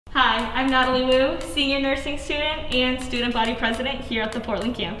Hi, I'm Natalie Wu, Senior Nursing Student and Student Body President here at the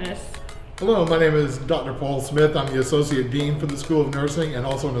Portland campus. Hello, my name is Dr. Paul Smith. I'm the Associate Dean for the School of Nursing and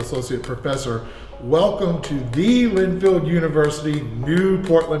also an Associate Professor. Welcome to the Linfield University new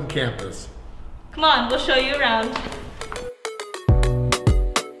Portland campus. Come on, we'll show you around.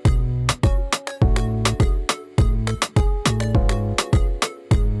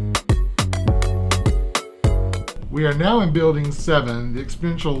 We are now in Building 7, the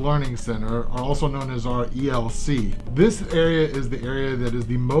Experiential Learning Center, or also known as our ELC. This area is the area that is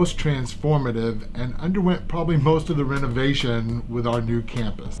the most transformative and underwent probably most of the renovation with our new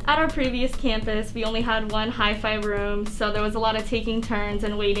campus. At our previous campus, we only had one hi-fi room, so there was a lot of taking turns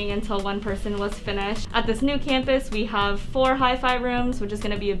and waiting until one person was finished. At this new campus, we have 4 hi-fi rooms, which is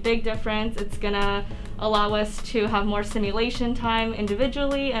going to be a big difference. It's going to allow us to have more simulation time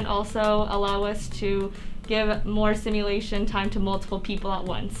individually and also allow us to give more simulation time to multiple people at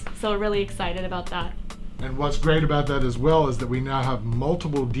once. So we're really excited about that. And what's great about that as well is that we now have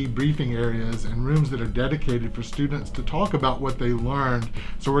multiple debriefing areas and rooms that are dedicated for students to talk about what they learned.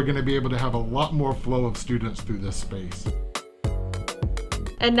 So we're going to be able to have a lot more flow of students through this space.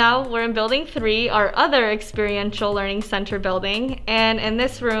 And now we're in Building 3, our other Experiential Learning Center building. And in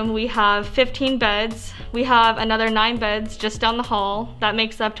this room, we have 15 beds. We have another 9 beds just down the hall. That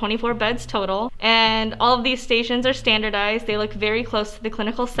makes up 24 beds total. And all of these stations are standardized. They look very close to the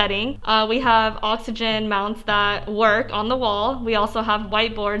clinical setting. We have oxygen mounts that work on the wall. We also have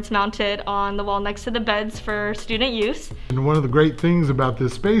whiteboards mounted on the wall next to the beds for student use. And one of the great things about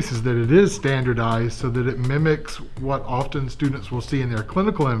this space is that it is standardized so that it mimics what often students will see in their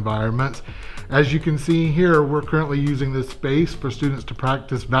clinical environments. As you can see here, we're currently using this space for students to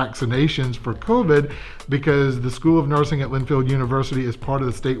practice vaccinations for COVID because the School of Nursing at Linfield University is part of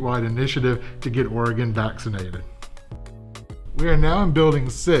the statewide initiative to get Oregon vaccinated. We are now in Building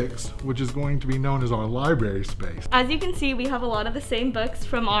 6, which is going to be known as our library space. As you can see, we have a lot of the same books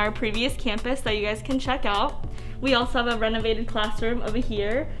from our previous campus that you guys can check out. We also have a renovated classroom over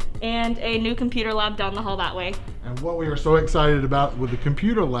here and a new computer lab down the hall that way. And what we are so excited about with the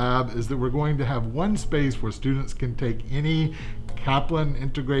computer lab is that we're going to have one space where students can take any Kaplan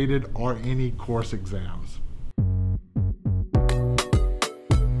integrated or any course exams.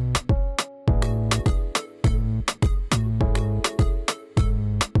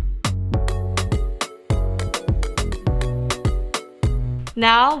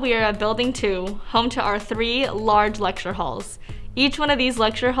 Now we are at Building 2, home to our 3 large lecture halls. Each one of these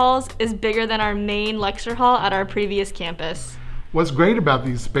lecture halls is bigger than our main lecture hall at our previous campus. What's great about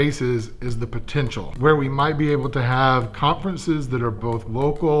these spaces is the potential, where we might be able to have conferences that are both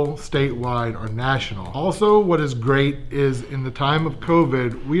local, statewide, or national. Also, what is great is in the time of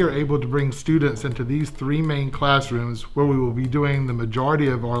COVID, we are able to bring students into these 3 main classrooms where we will be doing the majority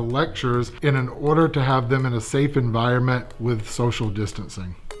of our lectures in order to have them in a safe environment with social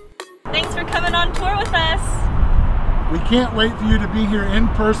distancing. Thanks for coming on tour with us. We can't wait for you to be here in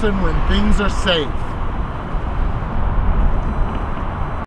person when things are safe.